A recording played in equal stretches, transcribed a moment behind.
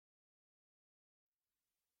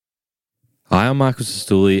Hi, I'm Michael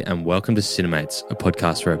Sestouli, and welcome to Cinemates, a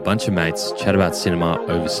podcast where a bunch of mates chat about cinema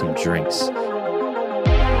over some drinks.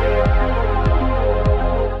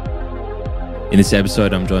 In this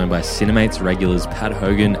episode, I'm joined by Cinemates regulars Pat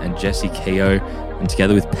Hogan and Jesse Keogh, and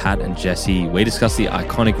together with Pat and Jesse, we discuss the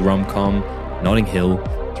iconic rom-com Notting Hill,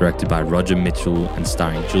 directed by Roger Mitchell and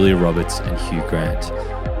starring Julia Roberts and Hugh Grant.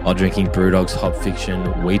 While drinking Brewdog's Hop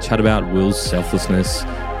Fiction, we chat about Will's selflessness,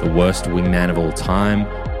 the worst wingman of all time,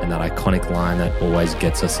 and that iconic line that always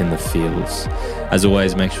gets us in the feels. As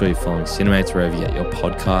always, make sure you're following Cinemates wherever you get your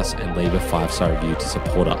podcasts and leave a 5-star review to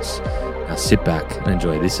support us. Now sit back and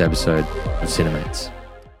enjoy this episode of Cinemates.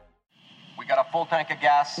 We got a full tank of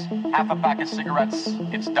gas, half a pack of cigarettes,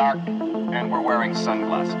 it's dark, and we're wearing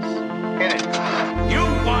sunglasses. Hit it. You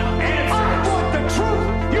want answers? I want the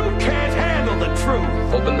truth! You can't handle the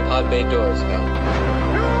truth! Open the pod bay doors, Val.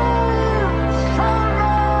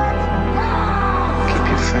 Keep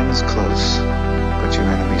your friends close, but your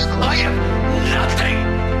enemies close. I am nothing!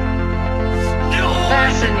 No one!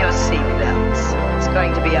 Fasten your seatbelts. It's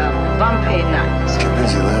going to be a bumpy night. Get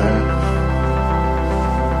busy living.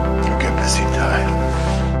 You get busy dying.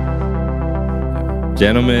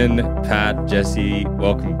 Gentlemen, Pat, Jesse,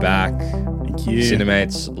 welcome back. Thank you.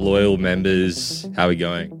 Cinemates loyal members, how are we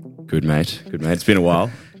going? Good, mate. Good, mate. It's been a while.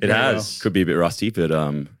 It has. Could be a bit rusty, but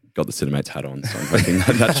got the Cinemates hat on, so I'm hoping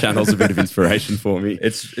that channel's a bit of inspiration for me.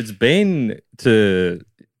 It's been to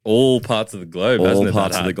all parts of the globe, hasn't it? All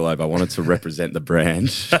parts of the globe. I wanted to represent the brand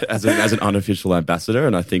as an unofficial ambassador,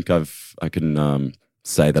 and I think I can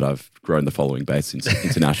say that I've grown the following base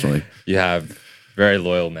internationally. You have. Very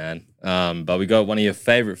loyal, man. But we got one of your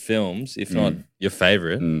favourite films, if not your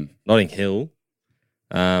favourite, Notting Hill.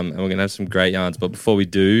 And we're going to have some great yarns. But before we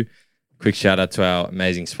do, quick shout out to our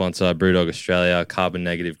amazing sponsor, Brewdog Australia, carbon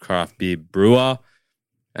negative craft beer brewer.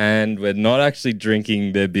 And we're not actually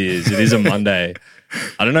drinking their beers. It is a Monday.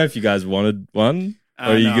 I don't know if you guys wanted one. Or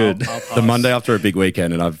are you good? The Monday after a big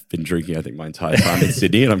weekend, and I've been drinking, I think, my entire time in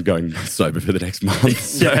Sydney, and I'm going sober for the next month.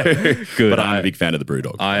 So, good. But I'm a big fan of the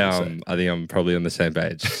Brewdog. I think I'm probably on the same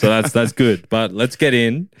page. So that's good. But let's get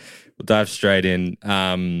in. We'll dive straight in.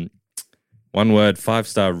 One word,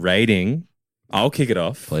 5-star rating. I'll kick it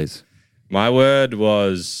off. Please. My word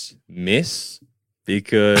was miss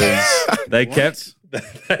because they kept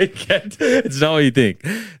it's not what you think.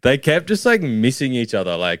 They kept just like missing each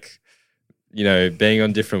other, like, you know, being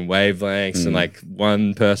on different wavelengths and like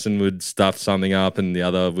one person would stuff something up and the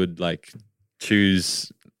other would like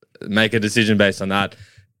make a decision based on that.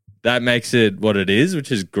 That makes it what it is,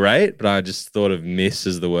 which is great. But I just thought of miss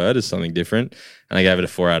as the word as something different. And I gave it a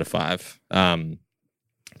 4 out of 5.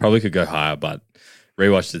 Probably could go higher, but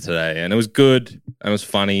rewatched it today and it was good and it was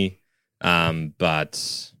funny.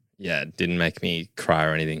 But yeah, it didn't make me cry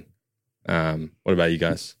or anything. What about you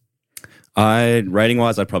guys? Rating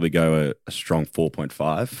wise, I'd probably go a strong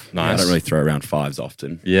 4.5. Nice. I don't really throw around 5s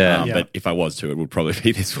often. Yeah. But if I was to, it would probably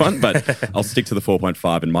be this one. But I'll stick to the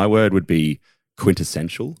 4.5. And my word would be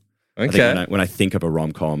quintessential. Okay. I think when I think of a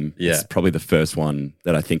rom-com, Yeah. it's probably the first one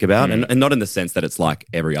that I think about. And not in the sense that it's like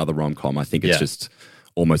every other rom-com. I think it's just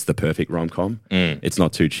almost the perfect rom-com. It's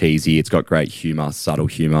not too cheesy. It's got great humor, subtle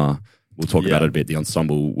humor. We'll talk about it a bit. The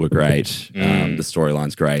ensemble were great. The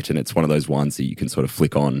storyline's great. And it's one of those ones that you can sort of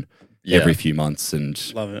flick on every few months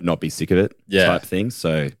and not be sick of it type thing.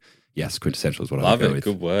 So, yes, quintessential is what I would go with.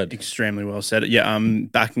 Good word. Extremely well said. Yeah, I'm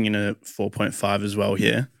backing in a 4.5 as well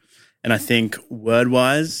here. And I think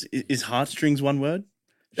word-wise, is heartstrings one word?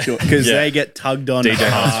 Sure, because they get tugged on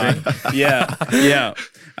hard.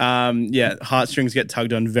 Heartstrings get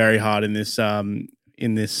tugged on very hard in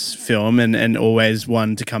this film and always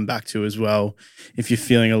one to come back to as well. If you're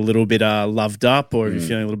feeling a little bit loved up or if you're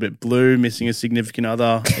feeling a little bit blue, missing a significant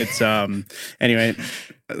other, it's anyway,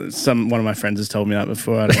 one of my friends has told me that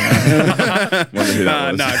before. I don't know. Wonder who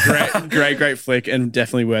that was. Great flick and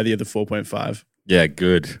definitely worthy of the 4.5. Yeah,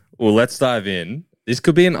 good. Well, let's dive in. This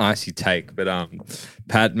could be an icy take, but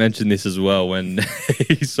Pat mentioned this as well when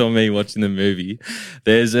he saw me watching the movie.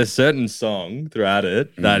 There's a certain song throughout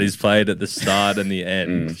it that is played at the start and the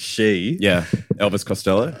end. She. Yeah, Elvis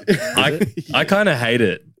Costello. I kind of hate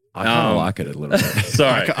it. I kind of like it a little bit.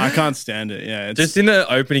 Sorry. I can't stand it. Yeah, Just in the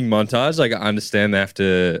opening montage, like I understand they have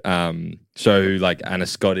to show who like Anna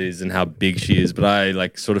Scott is and how big she is, but I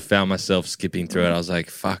like sort of found myself skipping through it. I was like,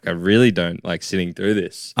 fuck, I really don't like sitting through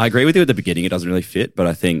this. I agree with you at the beginning. It doesn't really fit, but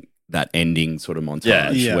I think that ending sort of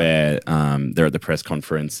montage where they're at the press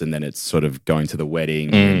conference and then it's sort of going to the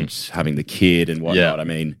wedding and having the kid and whatnot. I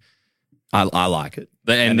mean, I like it.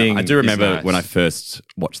 The And ending. I do remember is nice. when I first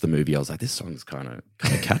watched the movie, I was like, this song's kind of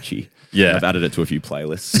catchy. Yeah. I've added it to a few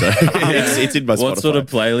playlists. So it's in my Spotify. What sort of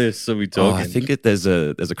playlists are we talking? I think there's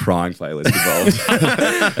a crying playlist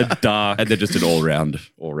involved. A dark. And they're just an all round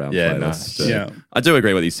Yeah, playlist. nice. So Yeah. I do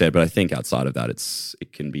agree with what you said, but I think outside of that,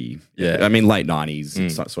 it can be. Yeah. I mean, late 90s,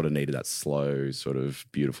 it's sort of needed that slow, sort of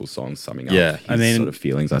beautiful song summing up. Yeah. I mean- sort of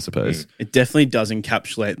feelings, I suppose. It definitely does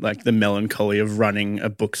encapsulate like the melancholy of running a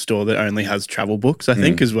bookstore that only has travel books, I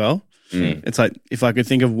think, as well. It's like if I could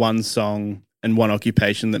think of one song and one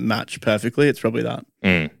occupation that match perfectly, it's probably that.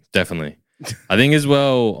 Definitely. I think as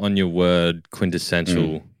well on your word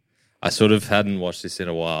quintessential, I sort of hadn't watched this in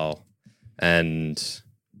a while, and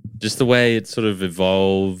just the way it sort of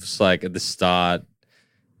evolves, like at the start,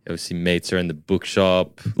 obviously meets her in the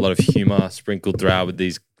bookshop, a lot of humor sprinkled throughout with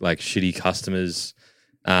these like shitty customers.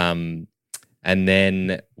 And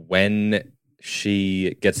then when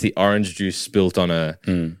she gets the orange juice spilt on her,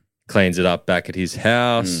 cleans it up back at his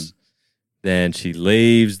house, then she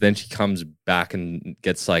leaves, then she comes back and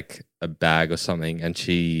gets like a bag or something, and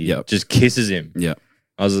she just kisses him. Yeah.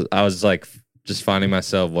 I was like just finding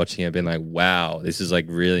myself watching it being like, wow, this is like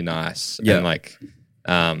really nice. Yeah. And like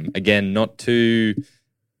again, not too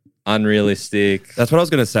unrealistic. That's what I was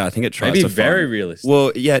going to say. I think it tries Maybe to very find, realistic.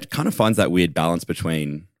 Well, yeah, it kind of finds that weird balance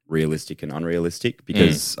between realistic and unrealistic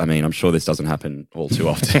because, I mean, I'm sure this doesn't happen all too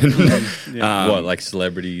often. What, like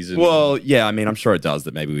celebrities? And, Well, yeah, I mean, I'm sure it does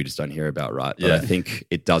that maybe we just don't hear about, right? But Yeah. I think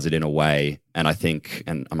it does it in a way, and I think,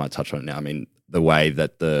 and I might touch on it now, I mean, the way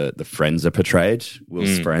that the friends are portrayed,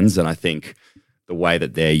 Will's friends, and I think the way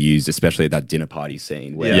that they're used, especially at that dinner party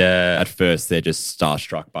scene where at first they're just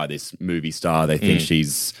starstruck by this movie star. They think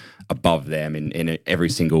she's above them in every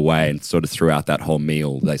single way, and sort of throughout that whole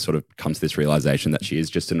meal, they sort of come to this realization that she is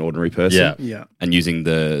just an ordinary person. Yeah. And using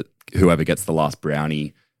whoever gets the last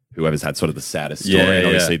brownie, whoever's had sort of the saddest story. Yeah, and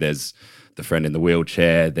obviously yeah. there's the friend in the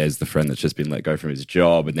wheelchair, there's the friend that's just been let go from his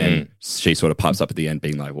job, and then she sort of pipes up at the end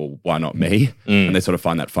being like, well, why not me? And they sort of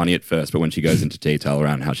find that funny at first, but when she goes into detail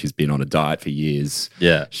around how she's been on a diet for years,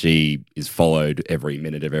 she is followed every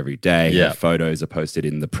minute of every day. Her photos are posted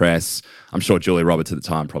in the press. I'm sure Julia Roberts at the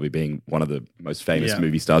time, probably being one of the most famous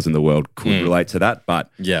movie stars in the world, could relate to that, but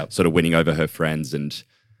sort of winning over her friends and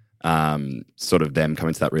sort of them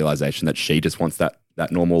coming to that realization that she just wants that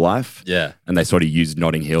normal life. Yeah. And they sort of used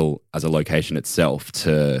Notting Hill as a location itself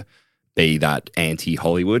to be that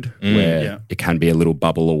anti-Hollywood where it can be a little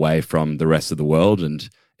bubble away from the rest of the world, and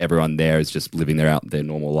everyone there is just living their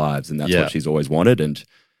normal lives, and that's what she's always wanted. And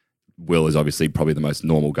Will is obviously probably the most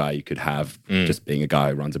normal guy you could have, just being a guy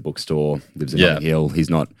who runs a bookstore, lives in Notting Hill. He's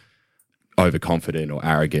not overconfident or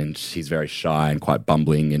arrogant. He's very shy and quite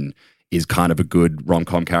bumbling, and is kind of a good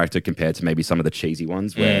rom-com character compared to maybe some of the cheesy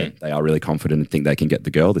ones where they are really confident and think they can get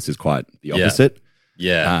the girl. This is quite the opposite.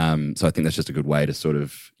 Yeah. So I think that's just a good way to sort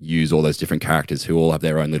of use all those different characters who all have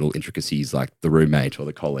their own little intricacies, like the roommate or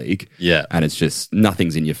the colleague. Yeah. And it's just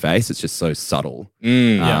nothing's in your face. It's just so subtle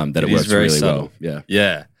that it is works very really subtle. well. Yeah.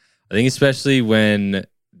 Yeah. I think especially when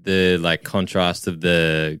the like contrast of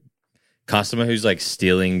the customer who's like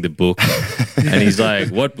stealing the book and he's like,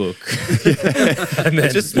 what book? And then,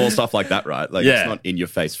 It's just small stuff like that, right? Like it's not in your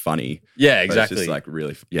face funny. Yeah, but exactly. It's just like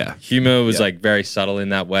really, humor was like very subtle in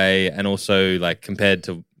that way. And also like compared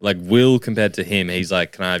to like Will compared to him, he's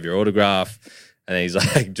like, can I have your autograph? And he's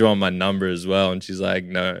like, draw my number as well. And she's like,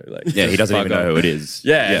 no. Like, Yeah, he doesn't fuck even know off. who it is.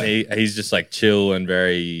 Yeah, and he's just like chill and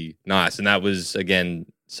very nice. And that was, again,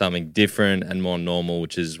 something different and more normal,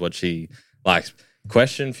 which is what she likes.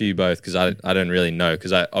 Question for you both, because I don't really know,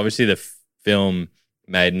 because obviously the film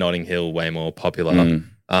made Notting Hill way more popular.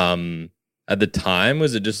 At the time,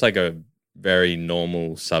 was it just like a very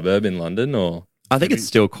normal suburb in London, or? I think it's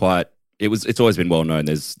still quite. It's always been well known.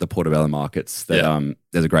 There's the Portobello markets. That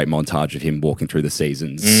there's a great montage of him walking through the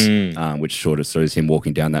seasons, which sort of shows him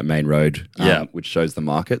walking down that main road, which shows the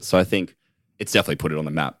market. So I think it's definitely put it on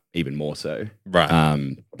the map even more so. Right.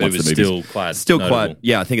 But it was still quite notable.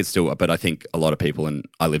 Yeah, I think it's still, but I think a lot of people, and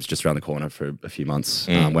I lived just around the corner for a few months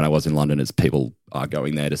when I was in London, as people are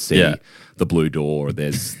going there to see the Blue Door,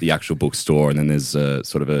 there's the actual bookstore, and then there's a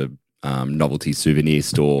sort of a novelty souvenir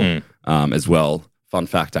store as well. Fun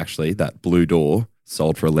fact, actually, that Blue Door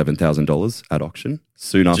sold for $11,000 at auction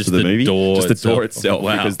soon after Just the movie. door Just the itself. door itself,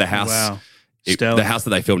 Wow. because the house... Wow. The house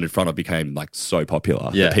that they filmed in front of became like so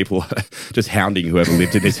popular Yeah. that people were just hounding whoever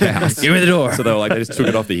lived in this house. Give me the door. So they were like, they just took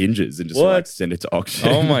it off the hinges and just What? like sent it to auction.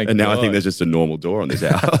 Oh my And now I God. think there's just a normal door on this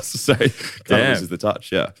house. So kind of Damn. loses the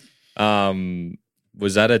touch. Yeah.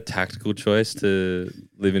 Was that a tactical choice to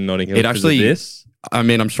live in Notting Hill? It because actually- of this? I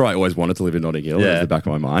mean, I'm sure I always wanted to live in Notting Hill. Yeah. In the back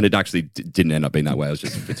of my mind, it actually didn't end up being that way. I was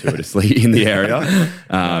just fortuitously in the area.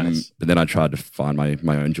 Nice. But then I tried to find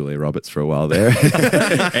my own Julia Roberts for a while there.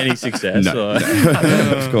 Any success? No,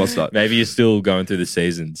 or- of course not. Maybe you're still going through the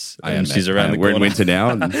seasons. I am. And she's around the We're corner. in winter now,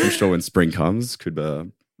 and I'm sure when spring comes, could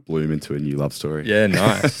bloom into a new love story. Yeah,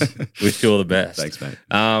 nice. Wish you all the best. Thanks,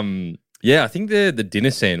 mate. Yeah, I think the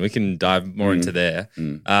dinner scene, we can dive more into there.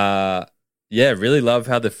 Yeah, really love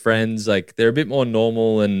how the friends, like, they're a bit more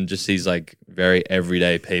normal and just these, like, very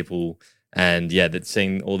everyday people. And, yeah, that's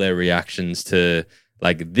seeing all their reactions to,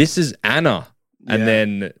 like, this is Anna. And Yeah.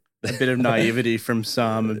 then... A bit of naivety from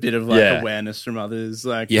some, a bit of like Yeah. awareness from others.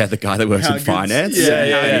 Like Yeah, the guy that works how in good's- finance.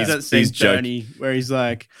 Yeah. He's that He's scene joking. Bernie where he's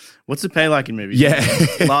like, "What's the pay like in movies?" Yeah.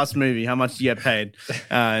 Last movie, how much do you get paid?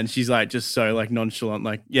 And she's like, just so like nonchalant,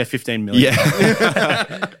 like, "Yeah, 15 million."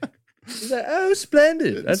 Yeah. He's like, oh,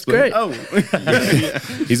 splendid. That's great. Oh,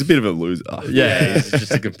 He's a bit of a loser. Yeah, he's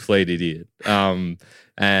just a complete idiot.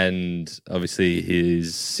 And obviously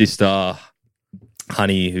his sister,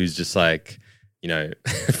 Honey, who's just like, you know,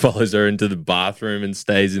 follows her into the bathroom and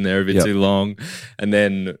stays in there a bit Yep. too long. And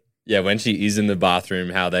then, yeah, when she is in the bathroom,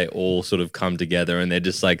 how they all sort of come together and they're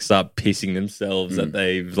just like start pissing themselves that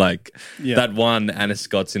they've like, Yeah. that one, Anna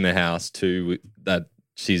Scott's in the house too, that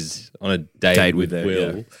she's on a date with her,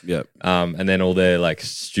 Will. Yeah. And then all their like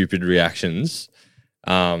stupid reactions.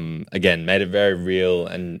 Again, made it very real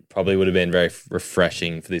and probably would have been very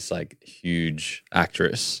refreshing for this like huge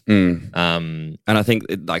actress. And I think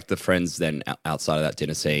like the friends then outside of that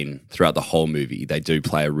dinner scene throughout the whole movie, they do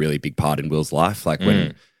play a really big part in Will's life. Like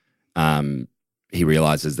when he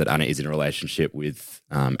realizes that Anna is in a relationship with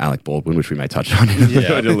Alec Baldwin, which we may touch on in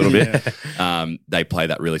a little bit. They play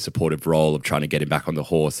that really supportive role of trying to get him back on the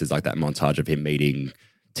horse. There's like that montage of him meeting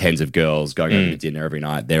tens of girls, going over to dinner every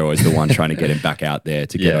night. They're always the one trying to get him back out there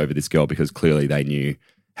to get over this girl because clearly they knew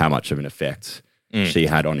how much of an effect she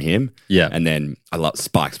had on him. Yeah. And then I love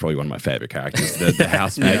Spike's probably one of my favorite characters, the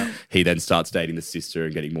housemate. He then starts dating the sister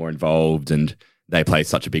and getting more involved, and they play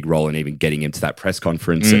such a big role in even getting him to that press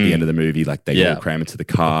conference at the end of the movie. Like they all cram into the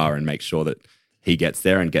car and make sure that he gets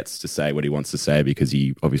there and gets to say what he wants to say because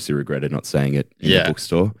he obviously regretted not saying it in the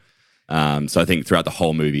bookstore. So I think throughout the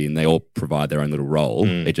whole movie, and they all provide their own little role,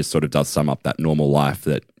 it just sort of does sum up that normal life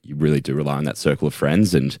that you really do rely on that circle of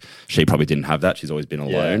friends. And she probably didn't have that. She's always been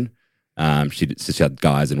alone. She had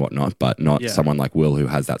guys and whatnot, but not someone like Will who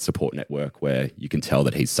has that support network where you can tell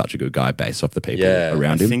that he's such a good guy based off the people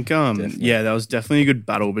around I him. think that was definitely a good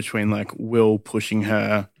battle between like Will pushing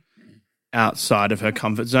her outside of her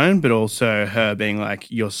comfort zone, but also her being like,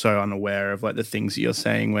 you're so unaware of like the things that you're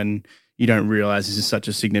saying when you don't realize this is such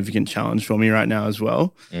a significant challenge for me right now as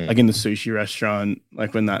well. Like in the sushi restaurant,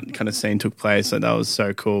 like when that kind of scene took place, like that was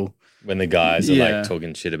so cool. When the guys are like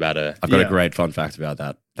talking shit about her. I've got a great fun fact about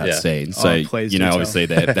that scene. So, please you know, do tell. obviously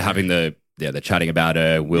they're having they're chatting about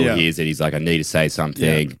her. Will hears it. He's like, I need to say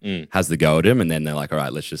something. Has the go at him. And then they're like, all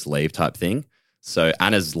right, let's just leave type thing. So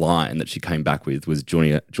Anna's line that she came back with was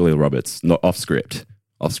Julia Roberts, not off script,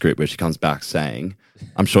 where she comes back saying,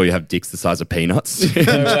 I'm sure you have dicks the size of peanuts.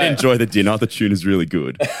 Enjoy the dinner. The tune is really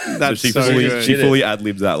good. That's she so fully, good. she fully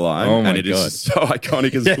ad-libs that line. Oh my and it is God. so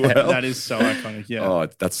iconic as well. That is so iconic. Yeah. Oh,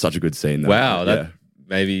 that's such a good scene. Though. Wow, Yeah.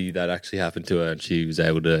 maybe that actually happened to her and she was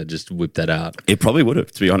able to just whip that out. It probably would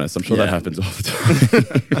have, to be honest. I'm sure that happens all the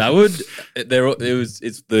time. That would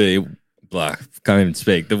it's the blah, can't even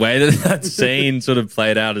speak. The way that scene sort of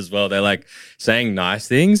played out as well. They're like saying nice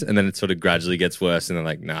things and then it sort of gradually gets worse and they're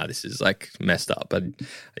like, nah, this is like messed up. And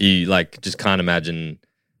you like just can't imagine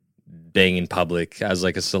being in public as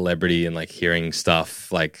like a celebrity and like hearing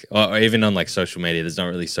stuff like or even on like social media. There's not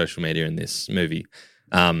really social media in this movie.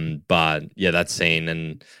 But yeah, that scene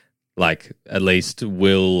and like at least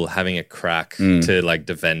Will having a crack to like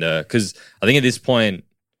defend her. Cause I think at this point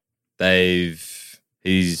they've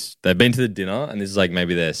been to the dinner and this is like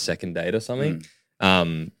maybe their second date or something.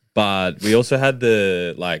 But we also had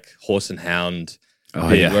the like horse and hound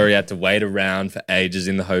bit where he had to wait around for ages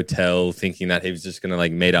in the hotel thinking that he was just going to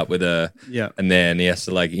like meet up with her. Yeah. And then he has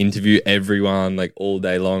to like interview everyone like all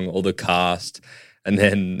day long, all the cast. And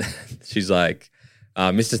then she's like,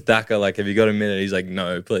 Mr. Thacker, like, have you got a minute? He's like,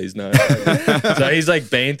 no, please, no. So he's like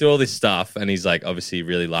been through all this stuff and he's like, obviously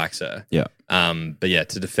really likes her. Yeah. But yeah,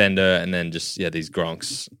 to defend her and then just, these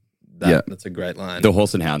gronks. That's a great line. The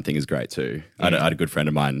horse and hound thing is great too. I had a good friend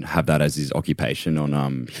of mine have that as his occupation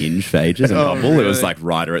on Hinge for ages and Bumble. really? It was like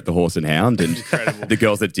writer at the horse and hound, and the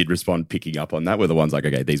girls that did respond picking up on that were the ones like,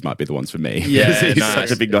 okay, these might be the ones for me. Yeah, He's nice.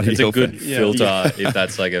 such a big Notting It's Hill a good fan. filter if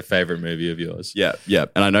that's like a favorite movie of yours. Yeah, yeah.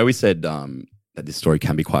 And I know we said that this story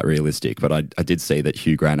can be quite realistic, but I did see that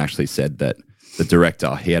Hugh Grant actually said that the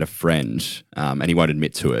director, he had a friend, and he won't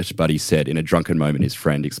admit to it, but he said in a drunken moment, his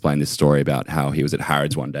friend explained this story about how he was at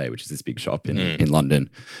Harrods one day, which is this big shop in London,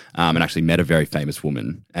 and actually met a very famous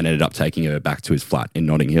woman and ended up taking her back to his flat in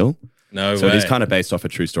Notting Hill. No So way. it is kind of based off a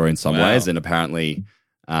true story in some Wow. ways. And apparently,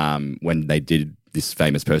 when they did this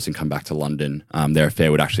famous person come back to London, their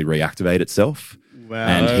affair would actually reactivate itself. Wow.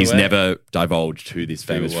 And No he's way. never divulged who this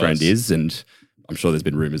Who it famous was. friend is. And I'm sure there's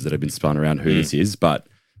been rumors that have been spun around who this is. But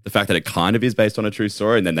the fact that it kind of is based on a true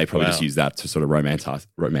story, and then they probably Wow. just use that to sort of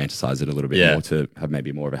romanticize it a little bit Yeah. more to have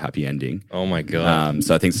maybe more of a happy ending. Oh my God.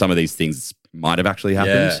 So I think some of these things might have actually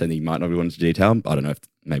happened, Yeah. and he might not be wanting to detail. I don't know if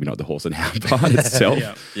maybe not the horse and hound part itself.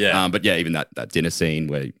 Yeah. But yeah, even that dinner scene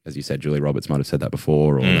where, as you said, Julia Roberts might have said that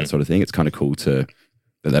before, or that sort of thing. It's kind of cool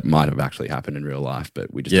that might have actually happened in real life,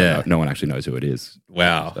 but we just don't know. No one actually knows who it is.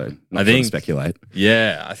 Wow. So I not sure to think speculate.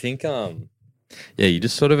 Yeah, I think yeah, you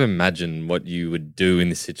just sort of imagine what you would do in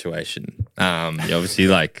this situation. You obviously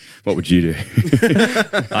like What would you do?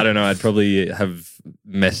 I don't know, I'd probably have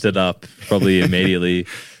messed it up probably immediately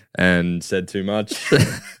and said too much.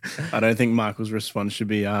 I don't think Michael's response should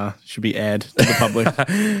be aired to the public.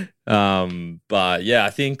 But yeah, I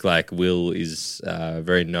think like Will is a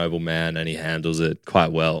very noble man and he handles it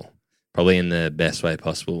quite well, probably in the best way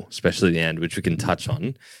possible, especially the end, which we can touch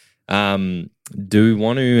on. Do we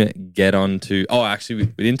want to get on to... Oh, actually,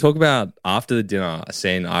 we didn't talk about after the dinner. A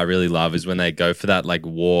scene I really love is when they go for that like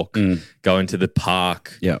walk, go into the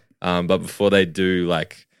park. Yeah. But before they do,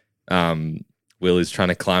 like, Will is trying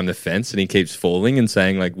to climb the fence and he keeps falling and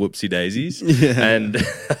saying like whoopsie daisies. And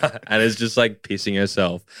and is just like pissing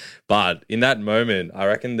herself. But in that moment, I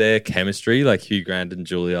reckon their chemistry, like Hugh Grant and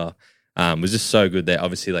Julia, was just so good. They're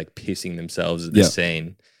obviously like pissing themselves at this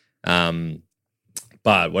scene.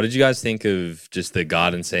 But what did you guys think of just the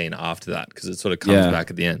garden scene after that? Because it sort of comes back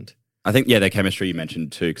at the end. I think, their chemistry you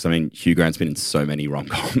mentioned too, because I mean, Hugh Grant's been in so many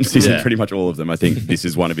rom-coms. He's in pretty much all of them. I think this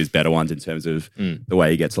is one of his better ones in terms of the way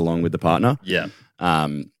he gets along with the partner. Yeah.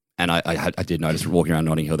 And I did notice walking around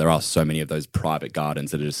Notting Hill, there are so many of those private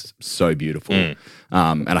gardens that are just so beautiful. And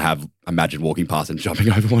I have imagined walking past and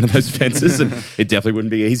jumping over one of those fences, and it definitely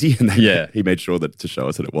wouldn't be easy. And he made sure that to show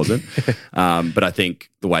us that it wasn't. But I think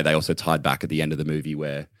the way they also tied back at the end of the movie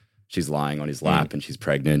where she's lying on his lap and she's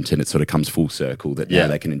pregnant, and it sort of comes full circle that now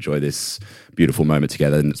they can enjoy this beautiful moment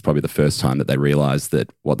together. And it's probably the first time that they realized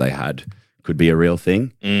that what they had could be a real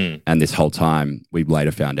thing. And this whole time, we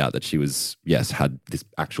later found out that she was, had this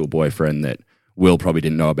actual boyfriend that Will probably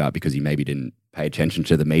didn't know about because he maybe didn't pay attention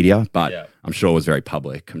to the media, but I'm sure it was very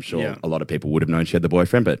public. I'm sure a lot of people would have known she had the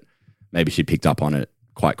boyfriend, but maybe she picked up on it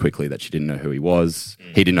quite quickly that she didn't know who he was.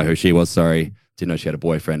 He didn't know who she was, sorry. Didn't know she had a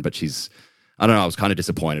boyfriend, but I don't know, I was kind of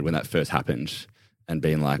disappointed when that first happened and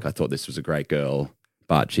being like, I thought this was a great girl,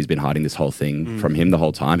 but she's been hiding this whole thing from him the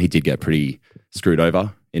whole time. He did get pretty screwed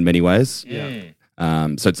over in many ways.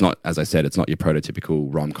 So it's not, as I said, it's not your prototypical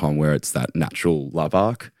rom-com where it's that natural love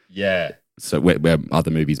arc. Yeah. So where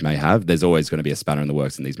other movies may have, there's always going to be a spanner in the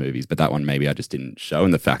works in these movies, but that one maybe I just didn't show.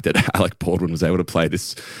 And the fact that Alec Baldwin was able to play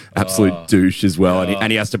this absolute douche as well,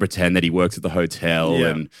 and he has to pretend that he works at the hotel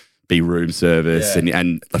and be room service,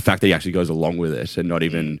 and the fact that he actually goes along with it and not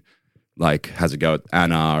even like has a go at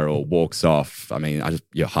Anna or walks off. I mean,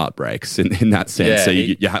 your heart breaks in that sense. Yeah, so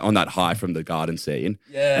you're on that high from the garden scene,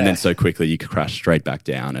 and then so quickly you crash straight back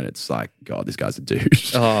down, and it's like, God, this guy's a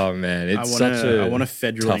douche. Oh man, it's I want a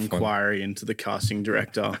federal tough one. inquiry into the casting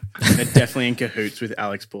director. They're definitely in cahoots with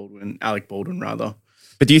Alec Baldwin rather.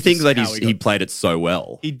 But do you think that how he played it so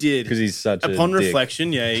well? He did, because he's such a upon dick.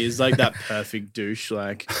 reflection, he's like that perfect douche,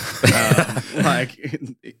 like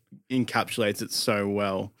encapsulates it so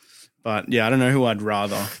well. But yeah, I don't know who I'd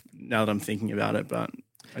rather now that I'm thinking about it, but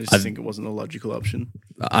I just think it wasn't a logical option.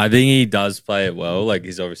 I think he does play it well. Like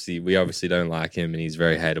we obviously don't like him and he's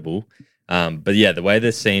very hateable. But yeah, the way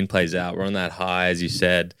the scene plays out, we're on that high, as you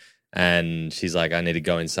said, and she's like, I need to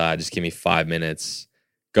go inside. Just give me 5 minutes.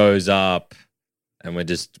 Goes up and we're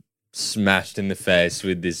just smashed in the face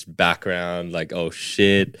with this background. Like, oh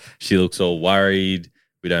shit. She looks all worried.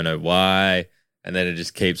 We don't know why. And then it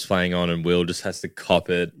just keeps playing on and Will just has to cop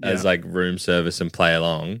it as like room service and play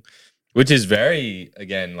along, which is very,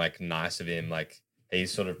 again, like nice of him. Like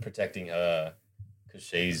he's sort of protecting her because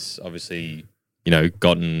she's obviously,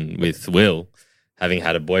 gotten with Will having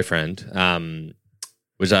had a boyfriend,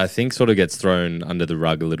 which I think sort of gets thrown under the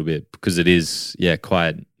rug a little bit because it is,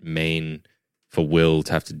 quite mean for Will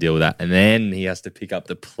to have to deal with that. And then he has to pick up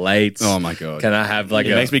the plates. Oh my God. Can I have like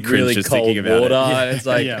It makes me cringe really just cold thinking about water? it. And it's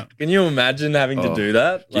like, can you imagine having to do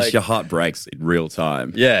that? Just your heart breaks in real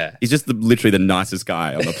time. Yeah. He's just literally the nicest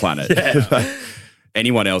guy on the planet.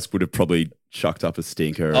 anyone else would have probably chucked up a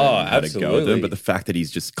stinker and had a go at absolutely. them. But the fact that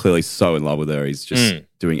he's just clearly so in love with her, he's just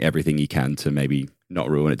doing everything he can to maybe not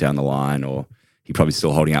ruin it down the line, or he probably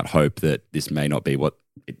still holding out hope that this may not be what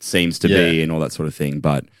it seems to be and all that sort of thing.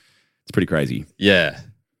 But it's pretty crazy. Yeah.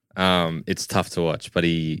 It's tough to watch, but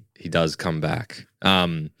he does come back.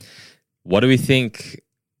 What do we think?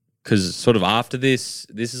 Because sort of after this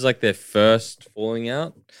is like their first falling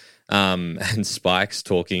out. And Spike's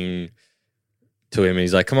talking to him and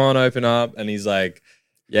he's like, come on, open up. And he's like,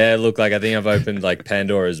 yeah, look, like I think I've opened like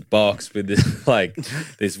Pandora's box with this like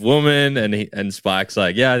this woman. And Spike's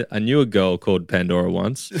like, yeah, I knew a girl called Pandora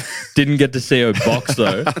once. Didn't get to see her box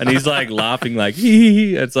though. And he's like laughing like,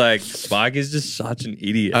 hee. It's like Spike is just such an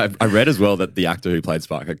idiot. I read as well that the actor who played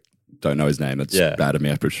Spike, I don't know his name. That's bad of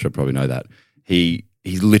me. I should probably know that. He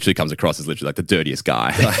literally comes across as literally like the dirtiest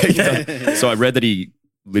guy. So I read that he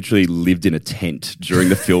literally lived in a tent during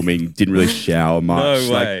the filming, didn't really shower much,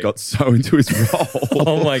 No way. like got so into his role.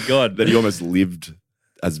 Oh my God. that he almost lived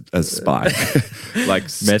as Spike. Like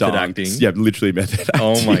Method stunts. acting. Yeah, literally method acting.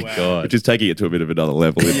 Oh my God. Which is taking it to a bit of another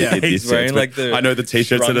level. In he's this wearing sense, like but the I know the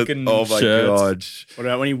t-shirts and shrunken oh my shirts. God. What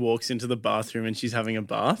about when he walks into the bathroom and she's having a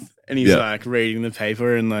bath and he's like reading the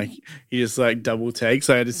paper and like he just like double takes?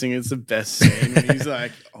 I had to sing it's the best scene. And he's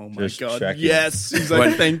like, oh my Just God, tracking. yes. He's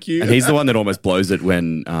like, thank you. And he's the one that almost blows it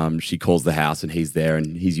when she calls the house and he's there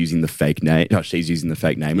and he's using the fake name. No, she's using the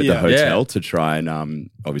fake name at the hotel to try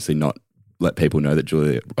and obviously not let people know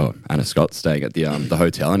that Anna Scott's staying at the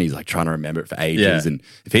hotel, and he's like trying to remember it for ages. Yeah. And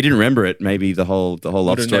if he didn't remember it, maybe the whole love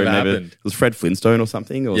Would've story never maybe happened. it was Fred Flintstone or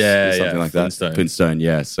something, or something like Flintstone. that. Flintstone,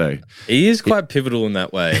 yeah. So He is quite pivotal in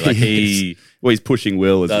that way. Like he he's pushing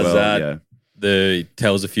Will as does well. that. Yeah. He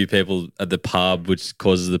tells a few people at the pub, which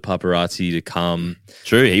causes the paparazzi to come,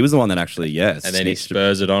 True, he was the one that actually, and then he snitched.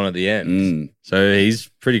 spurs it on at the end. So he's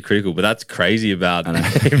pretty critical. But that's crazy about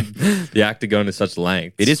him, the actor going to such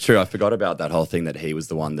lengths. It is true. I forgot about that whole thing that he was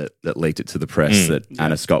the one that leaked it to the press that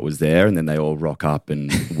Anna Scott was there, and then they all rock up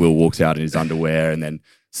and Will walks out in his underwear, and then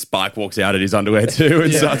Spike walks out in his underwear too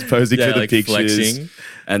and starts posing for the like pictures. flexing.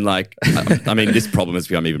 And like, I mean, this problem has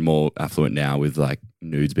become even more affluent now with like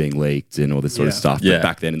nudes being leaked and all this sort of stuff. But Yeah.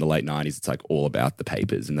 back then in the late 90s, it's like all about the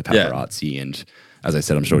papers and the paparazzi. And as I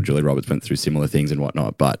said, I'm sure Julia Roberts went through similar things and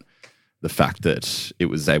whatnot. But the fact that it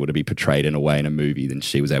was able to be portrayed in a way in a movie, then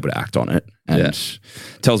she was able to act on it and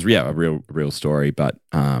tells a real story. But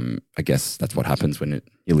I guess that's what happens when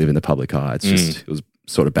you live in the public eye. It's just it was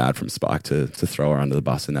sort of bad from Spike to throw her under the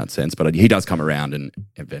bus in that sense. But he does come around and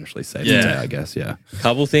eventually saves the day, I guess. Yeah.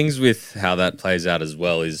 Couple things with how that plays out as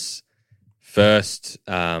well is first,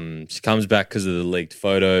 she comes back because of the leaked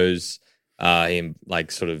photos. He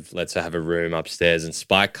like sort of lets her have a room upstairs, and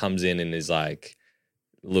Spike comes in and is like,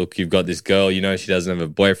 look, you've got this girl, you know she doesn't have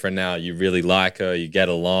a boyfriend now, you really like her, you get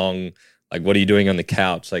along, like what are you doing on the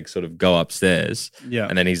couch? Like sort of go upstairs. Yeah.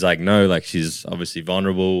 And then he's like, no, like she's obviously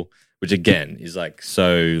vulnerable, which again is like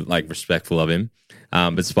so like respectful of him.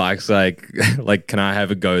 But Spike's like, can I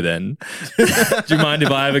have a go then? Do you mind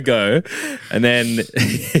if I have a go? And then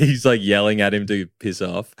he's like yelling at him to piss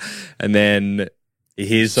off. And then he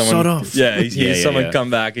hears someone. Sod off. Yeah, he hears someone yeah. come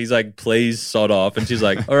back. He's like, please sod off. And she's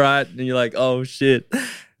like, all right. And you're like, oh shit.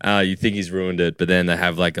 You think he's ruined it. But then they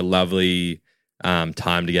have like a lovely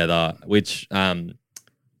time together, which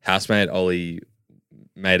housemate Ollie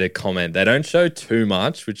made a comment. They don't show too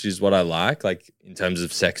much, which is what I like in terms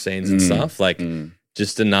of sex scenes and stuff. Like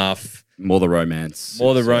just enough. More the romance.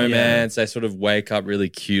 More the romance. They sort of wake up really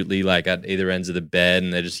cutely, like at either ends of the bed,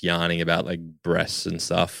 and they're just yarning about like breasts and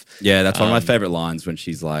stuff. Yeah, that's one of my favorite lines when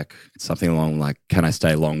she's like something along like, "Can I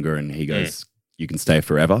stay longer?" And he goes, "You can stay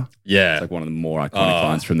forever." Yeah, It's like one of the more iconic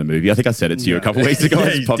lines from the movie. I think I said it to you a couple of weeks ago. Yeah, It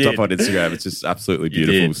just you popped up did. on Instagram. It's just absolutely You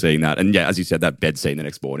beautiful did. seeing that. And yeah, as you said, that bed scene the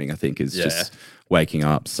next morning, I think, is just waking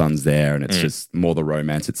up, sun's there, and it's just more the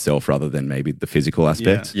romance itself rather than maybe the physical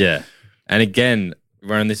aspect. Yeah. And again,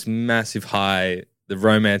 we're on this massive high. The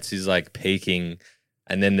romance is like peaking,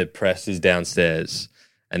 and then the press is downstairs.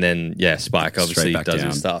 And then, Spike obviously back does down.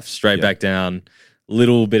 his stuff. Straight back down.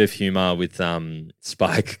 Little bit of humor with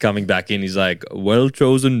Spike coming back in. He's like, well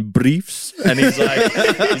chosen briefs. And he's like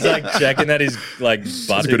checking that his like buttocks.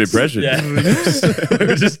 That's a good impression. Yeah. We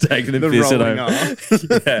were just taking the piss at rolling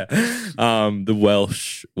him. Yeah.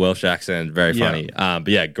 The Welsh accent, very funny. But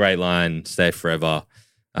yeah, great line, stay forever.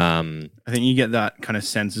 I think you get that kind of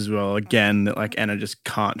sense as well. Again, that like Anna just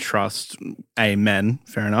can't trust A, men,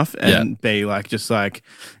 fair enough, and B, like just like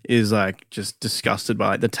is like just disgusted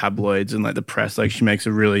by like the tabloids and like the press. Like she makes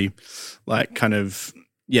a really like kind of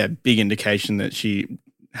big indication that she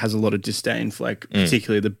has a lot of disdain for like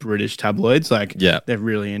particularly the British tabloids. Like they're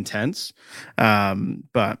really intense.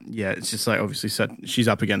 But yeah, it's just like obviously she's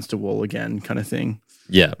up against a wall again kind of thing.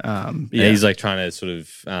 Yeah. And he's like trying to sort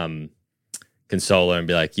of console her and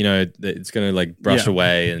be like, you know, it's going to like brush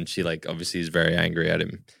away. And she like obviously is very angry at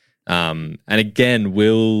him. And again,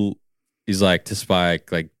 Will is like to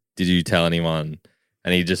Spike, like, did you tell anyone?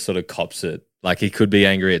 And he just sort of cops it. Like he could be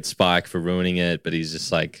angry at Spike for ruining it, but he's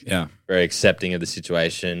just like very accepting of the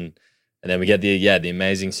situation. And then we get the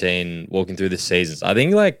amazing scene walking through the seasons. I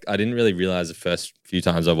think like I didn't really realize the first few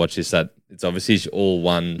times I watched this that it's obviously all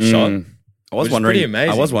one shot. I was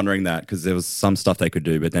wondering that because there was some stuff they could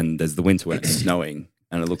do, but then there's the winter when it's snowing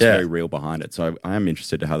and it looks very real behind it. So I am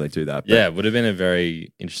interested to how they do that. But it would have been a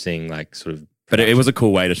very interesting like sort of. But it was a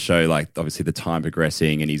cool way to show, like, obviously the time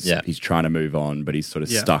progressing and he's trying to move on, but he's sort of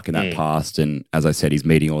stuck in that past. And as I said, he's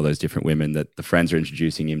meeting all those different women that the friends are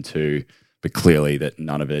introducing him to, but clearly that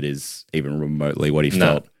none of it is even remotely what he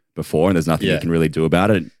felt before. And there's nothing he can really do about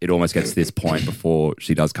it. It almost gets to this point before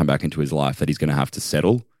she does come back into his life that he's going to have to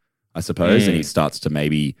settle, I suppose. And he starts to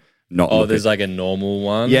maybe not. Oh, there's like a normal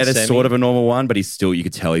one. Yeah, there's sort of a normal one, but he's still, you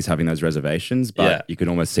could tell he's having those reservations. But you can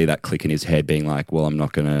almost see that click in his head being like, well, I'm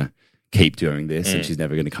not going to keep doing this and she's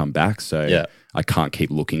never going to come back. So I can't keep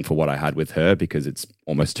looking for what I had with her because it's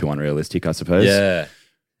almost too unrealistic, I suppose. Yeah.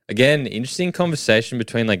 Again, interesting conversation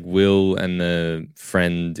between like Will and the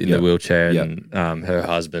friend in the wheelchair and her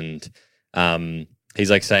husband.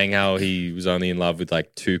 He's like saying how he was only in love with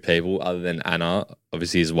like two people other than Anna,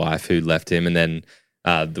 obviously his wife who left him, and then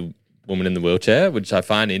the woman in the wheelchair, which I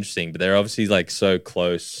find interesting, but they're obviously like so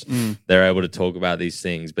close. They're able to talk about these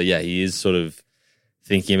things. But yeah, he is sort of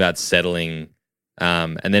thinking about settling.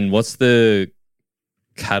 And then what's the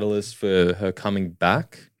catalyst for her coming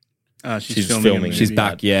back? She's filming. She's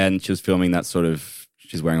back, and she was filming that sort of,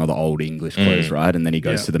 she's wearing all the old English clothes, right? And then he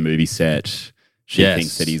goes to the movie set. She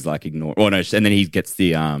thinks that he's like ignoring. Oh no! And then he gets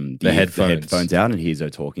the headphones out and hears her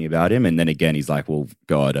talking about him. And then again, he's like, "Well,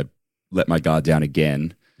 God, I let my guard down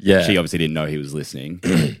again." Yeah, she obviously didn't know he was listening.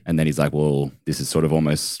 And then he's like, "Well, this is sort of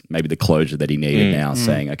almost maybe the closure that he needed now,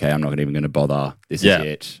 saying, okay, I'm not even going to bother. This is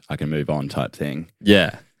it. I can move on," type thing.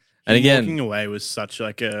 Yeah, and again, walking away was such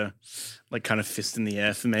like a kind of fist in the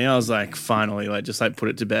air for me. I was like, finally, like just like put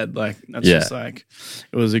it to bed. Like that's just like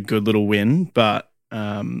it was a good little win, but.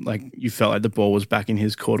 Like you felt like the ball was back in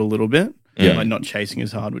his court a little bit, like not chasing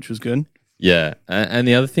as hard, which was good. Yeah, and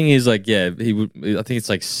the other thing is like, he would. I think it's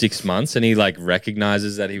like 6 months, and he like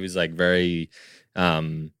recognizes that he was like very,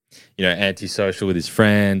 antisocial with his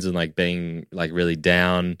friends and like being like really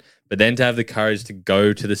down. But then to have the courage to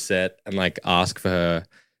go to the set and like ask for her,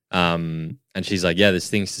 and she's like, there's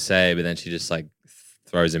things to say, but then she just like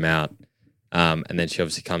throws him out. And then she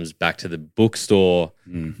obviously comes back to the bookstore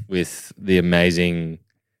with the amazing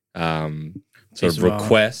sort of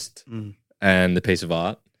request and the piece of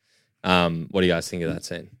art. What do you guys think of that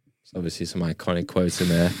scene? There's obviously some iconic quotes in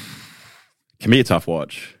there. Can be a tough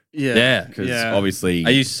watch. Yeah. Because obviously...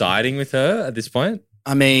 Are you siding with her at this point?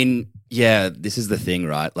 I mean, this is the thing,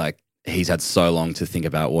 right? Like, he's had so long to think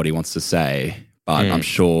about what he wants to say, but I'm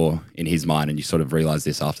sure in his mind, and you sort of realize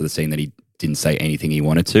this after the scene, that he didn't say anything he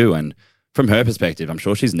wanted to, and from her perspective, I'm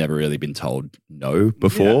sure she's never really been told no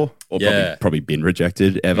before or probably been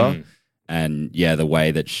rejected ever. And the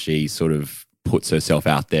way that she sort of puts herself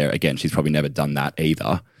out there, again, she's probably never done that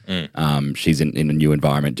either. She's in a new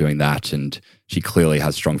environment doing that, and she clearly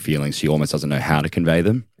has strong feelings. She almost doesn't know how to convey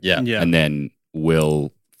them. And then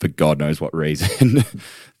Will, for God knows what reason,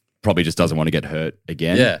 probably just doesn't want to get hurt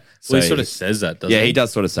again. So he sort of says that, doesn't he? Yeah, he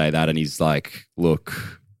does sort of say that, and he's like,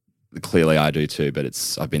 look... Clearly I do too,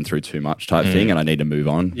 but I've been through too much type thing and I need to move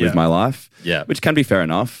on with my life, which can be fair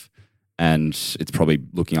enough. And it's probably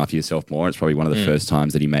looking after yourself more. It's probably one of the first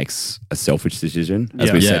times that he makes a selfish decision.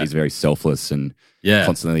 As we said, he's very selfless and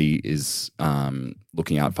constantly is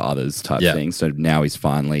looking out for others type thing. So now he's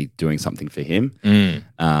finally doing something for him.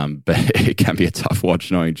 But it can be a tough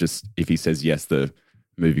watch knowing just if he says yes, the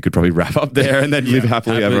movie could probably wrap up there and then live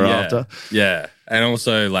happily ever after. Yeah. And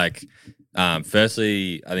also like...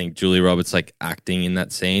 firstly, I think Julia Roberts like acting in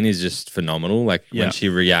that scene is just phenomenal. Like when she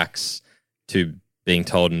reacts to being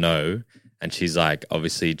told no, and she's like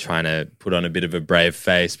obviously trying to put on a bit of a brave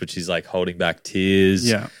face, but she's like holding back tears.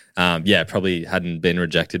 Probably hadn't been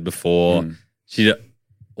rejected before. She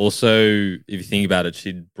also, if you think about it,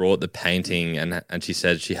 she'd brought the painting and she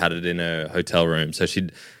said she had it in her hotel room. So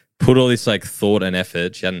she'd put all this like thought and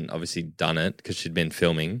effort. She hadn't obviously done it because she'd been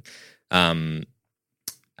filming.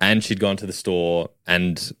 And she'd gone to the store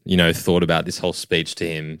and, thought about this whole speech to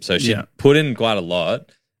him. So she put in quite a lot.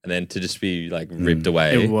 and then to just be like ripped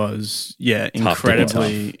away. It was, Tough to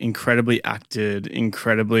watch. incredibly acted,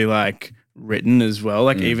 incredibly like written as well.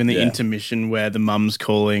 Like even the intermission where the mum's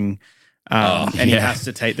calling, and he has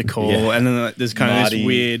to take the call, and then like, there's kind of this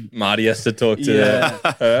weird. Marty has to talk to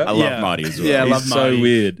her. I love Marty as well. Yeah, I love He's Marty. so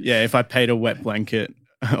weird. Yeah, if I paid a wet blanket.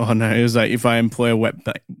 Oh no! It was like if I employ a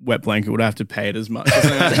wet blanket, would I have to pay it as much?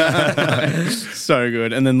 So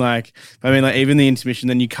good. And then like even the intermission.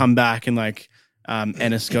 Then you come back and like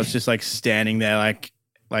Ennis Scott's just like standing there like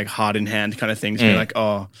heart in hand kind of thing. So you're like,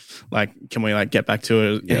 oh, like can we like get back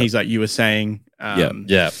to it? And he's like, you were saying,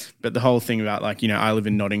 Yeah. But the whole thing about like I live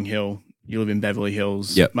in Notting Hill. You live in Beverly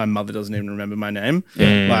Hills. Yep. My mother doesn't even remember my name.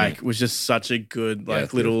 Like, was just such a good,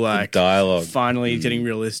 little, like, dialogue. Finally getting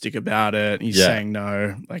realistic about it. He's saying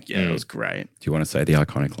no. Like, it was great. Do you want to say the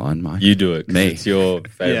iconic line, Mike? You do it. 'Cause Me. It's your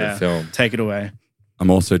favorite film. Take it away. I'm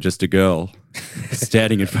also just a girl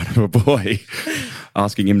standing in front of a boy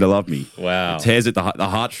asking him to love me. Wow. Tears at the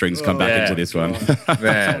heartstrings come back into this one. Someone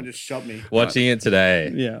Man, just shot me. watching it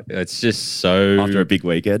today. Yeah. It's just so After a big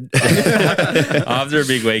weekend. after a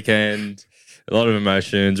big weekend, a lot of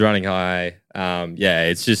emotions, running high.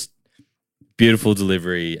 It's just beautiful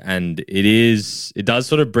delivery, and it does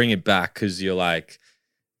sort of bring it back because you're like,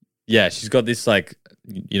 she's got this like,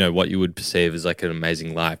 what you would perceive as like an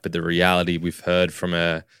amazing life, but the reality we've heard from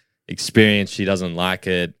her experience, she doesn't like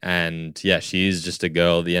it, and she is just a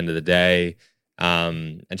girl at the end of the day,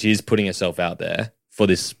 and she is putting herself out there for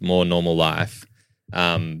this more normal life.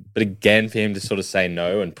 But again, for him to sort of say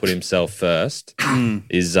no and put himself first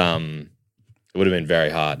is it would have been very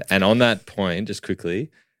hard. And on that point, just quickly,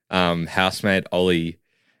 housemate Ollie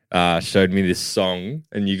showed me this song,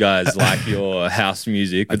 and you guys like your house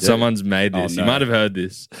music, but someone's made this. no. You might have heard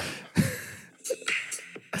this.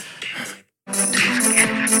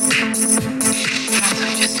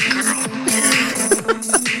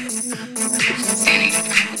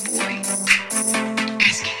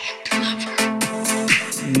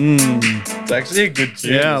 It's actually a good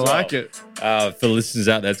tune. Yeah, I as well. like it. For listeners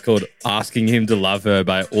out there, it's called Asking Him to Love Her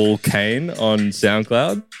by All Kane on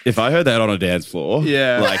SoundCloud. If I heard that on a dance floor,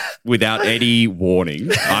 like without any warning,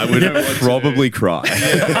 I would probably cry.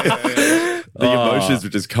 The emotions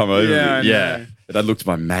would just come over me. Yeah. And I looked at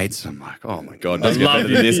my mates and I'm like, oh my God, I let's get love better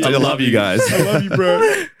than you. this. I I love you guys. I love you,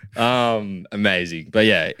 bro. Amazing. But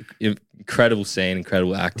incredible scene,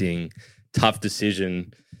 incredible acting, tough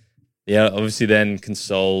decision. Yeah, obviously then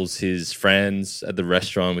consoles his friends at the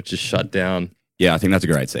restaurant, which is shut down. Yeah, I think that's a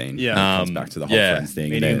great scene. Yeah. Comes back to the whole friends thing.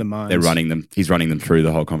 Meeting the minds. They're running them. He's running them through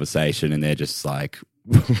the whole conversation, and they're just like,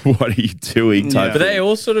 "What are you doing?" Type But they thing.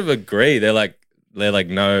 all sort of agree. They're like,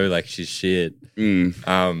 no, like she's shit.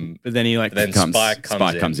 But then he like Then Spike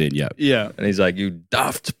comes in. Yeah. yeah. And he's like, you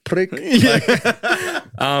daft prick.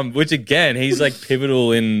 Which again, he's like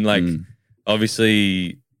pivotal in like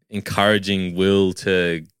obviously encouraging Will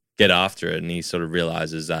to get after it, and he sort of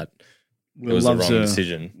realizes that it was the wrong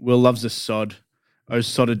decision. Will loves a sod. Oh,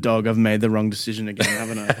 sodded dog! I've made the wrong decision again,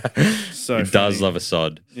 haven't I? So He does love a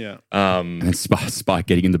sod. Yeah. And Spike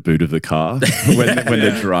getting in the boot of the car when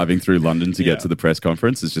they're driving through London to get to the press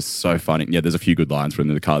conference is just so funny. Yeah, there's a few good lines when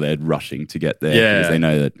in the car they're rushing to get there because they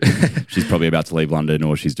know that she's probably about to leave London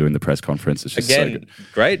or she's doing the press conference. It's just so Again, good.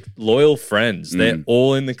 great loyal friends. They're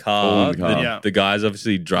all in the car. All in the car. The guy's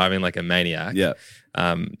obviously driving like a maniac. Yeah.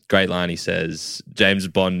 Great line. He says, James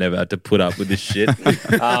Bond never had to put up with this shit.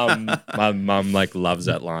 My mum like loves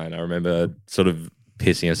that line. I remember sort of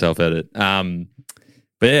pissing herself at it.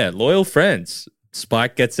 But yeah, loyal friends.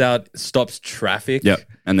 Spike gets out, stops traffic. Yep.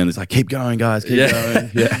 And then it's like, keep going, guys, keep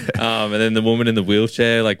going. Yeah. And then the woman in the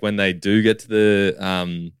wheelchair, like when they do get to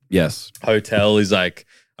the Yes. hotel, is like,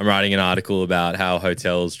 I'm writing an article about how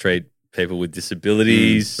hotels treat people with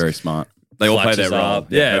disabilities. Very smart. They all play their Clutches role.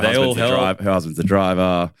 up. Yeah, her they all husband's the help. Her husband's the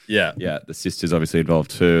driver. Yeah. Yeah. The sister's obviously involved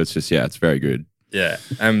too. It's just, it's very good. Yeah.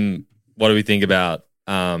 What do we think about?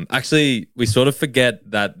 Actually, we sort of forget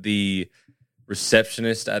that the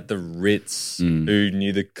receptionist at the Ritz who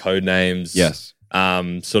knew the code names, Yes.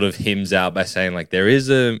 sort of hymns out by saying like there is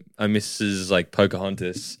a Mrs. like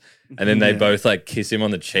Pocahontas, and then they both like kiss him on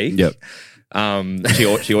the cheek. Yep.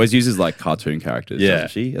 She always uses like cartoon characters, Yeah.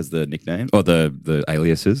 doesn't she, as the nickname or the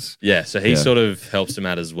aliases? Yeah, so he sort of helps him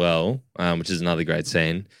out as well, which is another great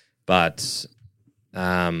scene. But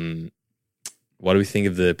what do we think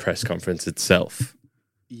of the press conference itself?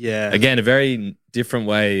 Yeah. Again, a very different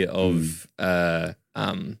way of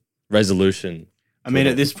resolution. I mean,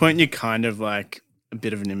 at this point, you're kind of like a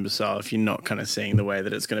bit of an imbecile if you're not kind of seeing the way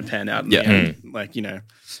that it's going to pan out in the end. Like,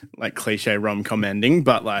 like cliche rom-com ending,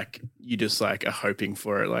 but like you just like are hoping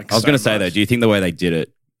for it. Like I was going to say though, do you think the way they did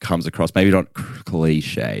it comes across maybe not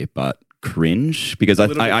cliche, but cringe, because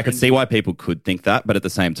I could see why people could think that, but at the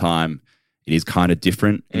same time, it is kind of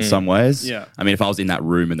different in some ways. Yeah. I mean, if I was in that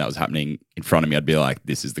room and that was happening in front of me, I'd be like,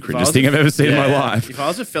 this is the cringest thing I've ever seen in my life. If I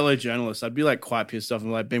was a fellow journalist, I'd be like quite pissed off.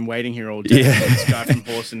 I'm like, been waiting here all day. This guy from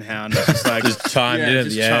Horse and Hound just like chimed in at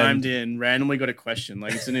the end. Chimed in, randomly got a question.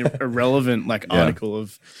 Like it's an irrelevant article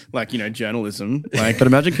of journalism. Like, But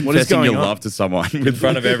imagine what is confessing going your on? love to someone In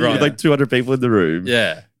front of everyone. with like 200 people in the room.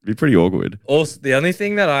 Yeah. It'd be pretty awkward. Also, the only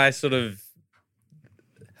thing that I sort of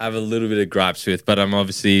have a little bit of gripes with, but I'm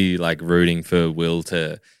obviously like rooting for Will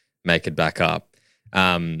to make it back up.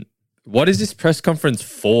 What is this press conference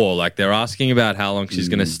for? Like they're asking about how long she's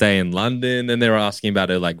going to stay in London, and they're asking about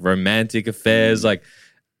her like romantic affairs. Like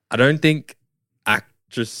I don't think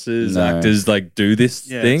actors like do this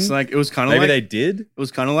thing. It's like it was kind of Maybe like they did. It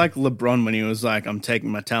was kind of like LeBron when he was like, "I'm taking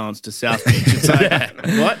my talents to South Beach." It's like,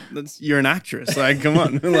 what? You're an actress. Like, come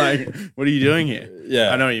on. Like, what are you doing here? Yeah,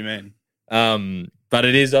 I know what you mean. But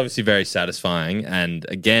it is obviously very satisfying, and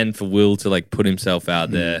again for Will to like put himself out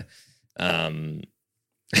there.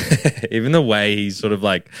 Even the way he's sort of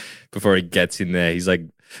like before he gets in there, he's like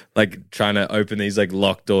trying to open these like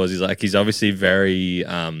locked doors. He's obviously very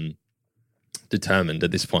determined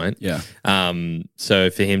at this point. Yeah. So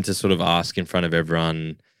for him to sort of ask in front of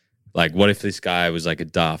everyone, like, what if this guy was like a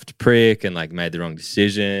daft prick and like made the wrong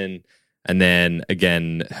decision? And then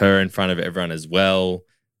again, her in front of everyone as well,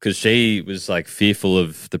 because she was like fearful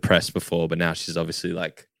of the press before, but now she's obviously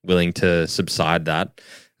like willing to subside that.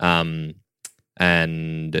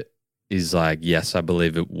 And is like, yes, I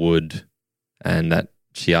believe it would. And that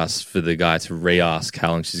she asked for the guy to re-ask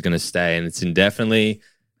how long she's going to stay, and it's indefinitely.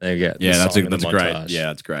 There you go. That's great. Yeah,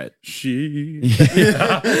 that's great.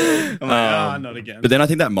 I'm like, not again. But then I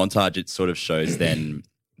think that montage, it sort of shows then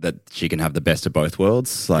that she can have the best of both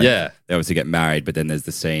worlds. Like, they obviously get married, but then there's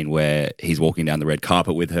the scene where he's walking down the red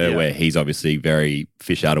carpet with her, where he's obviously very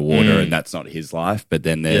fish out of water, and that's not his life. But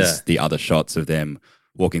then there's the other shots of them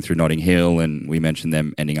walking through Notting Hill, and we mentioned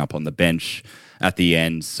them ending up on the bench at the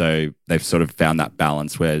end. So they've sort of found that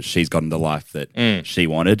balance where she's gotten the life that she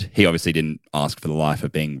wanted. He obviously didn't ask for the life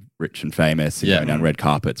of being rich and famous and going down red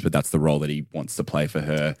carpets, but that's the role that he wants to play for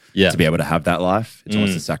her to be able to have that life. It's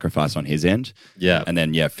almost a sacrifice on his end. Yeah. And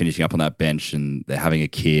then, finishing up on that bench, and they're having a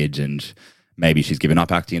kid, and maybe she's given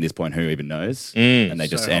up acting at this point, who even knows? And they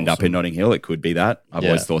just end up in Notting Hill. It could be that. I've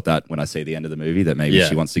always thought that when I see the end of the movie, that maybe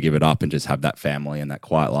she wants to give it up and just have that family and that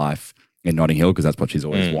quiet life in Notting Hill, because that's what she's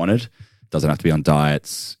always wanted. Doesn't have to be on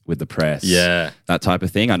diets with the press. Yeah. That type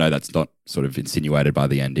of thing. I know that's not sort of insinuated by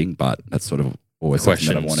the ending, but that's sort of always something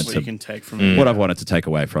that I wanted what to you can take from it. what I've wanted to take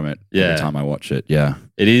away from it every time I watch it. Yeah.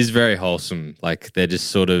 It is very wholesome. Like they're just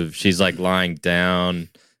sort of, she's like lying down,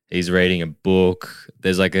 he's reading a book.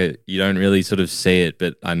 There's like you don't really sort of see it,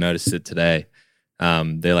 but I noticed it today.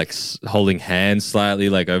 They're like holding hands slightly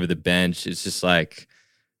like over the bench. It's just like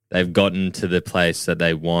they've gotten to the place that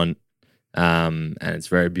they want. And it's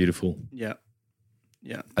very beautiful. Yeah.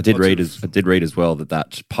 Yeah. I did read as well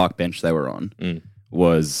that park bench they were on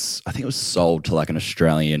was, I think it was sold to like an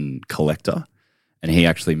Australian collector, and he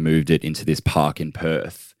actually moved it into this park in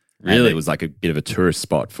Perth. Really? And it was like a bit of a tourist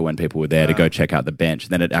spot for when people were there to go check out the bench.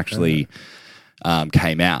 And then it actually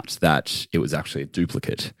came out that it was actually a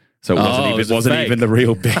duplicate. So it wasn't even the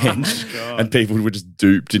real bench, and people were just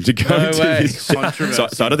duped into going to this. So I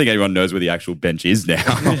don't think anyone knows where the actual bench is now.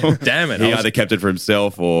 Damn it! He either kept it for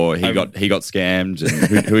himself, or he got scammed,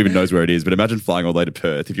 and who even knows where it is? But imagine flying all the way to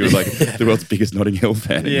Perth if you were like the world's biggest Notting Hill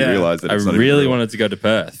fan, and you realised that I really wanted to go to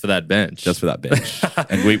Perth for that bench, just for that bench.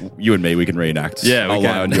 And you and me, we can reenact. Yeah, I'll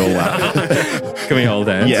lie on your lap. Can we hold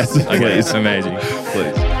hands? Yes, okay, please. Amazing,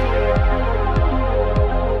 please.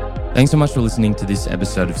 Thanks so much for listening to this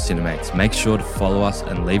episode of Cinemates. Make sure to follow us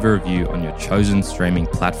and leave a review on your chosen streaming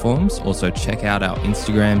platforms. Also, check out our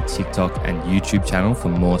Instagram, TikTok, and YouTube channel for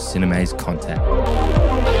more Cinemates content.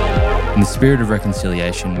 In the spirit of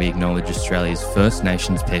reconciliation, we acknowledge Australia's First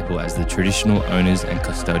Nations people as the traditional owners and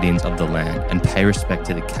custodians of the land, and pay respect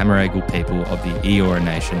to the Camaragal people of the Eora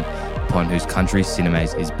Nation, upon whose country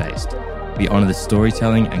Cinemates is based. We honour the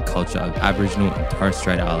storytelling and culture of Aboriginal and Torres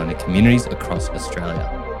Strait Islander communities across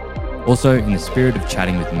Australia. Also, in the spirit of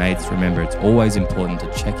chatting with mates, remember it's always important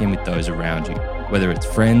to check in with those around you. Whether it's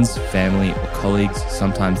friends, family, or colleagues,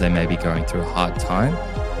 sometimes they may be going through a hard time,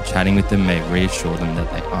 and chatting with them may reassure them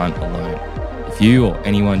that they aren't alone. If you or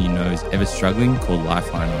anyone you know is ever struggling, call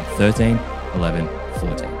Lifeline on 13 11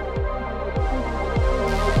 14.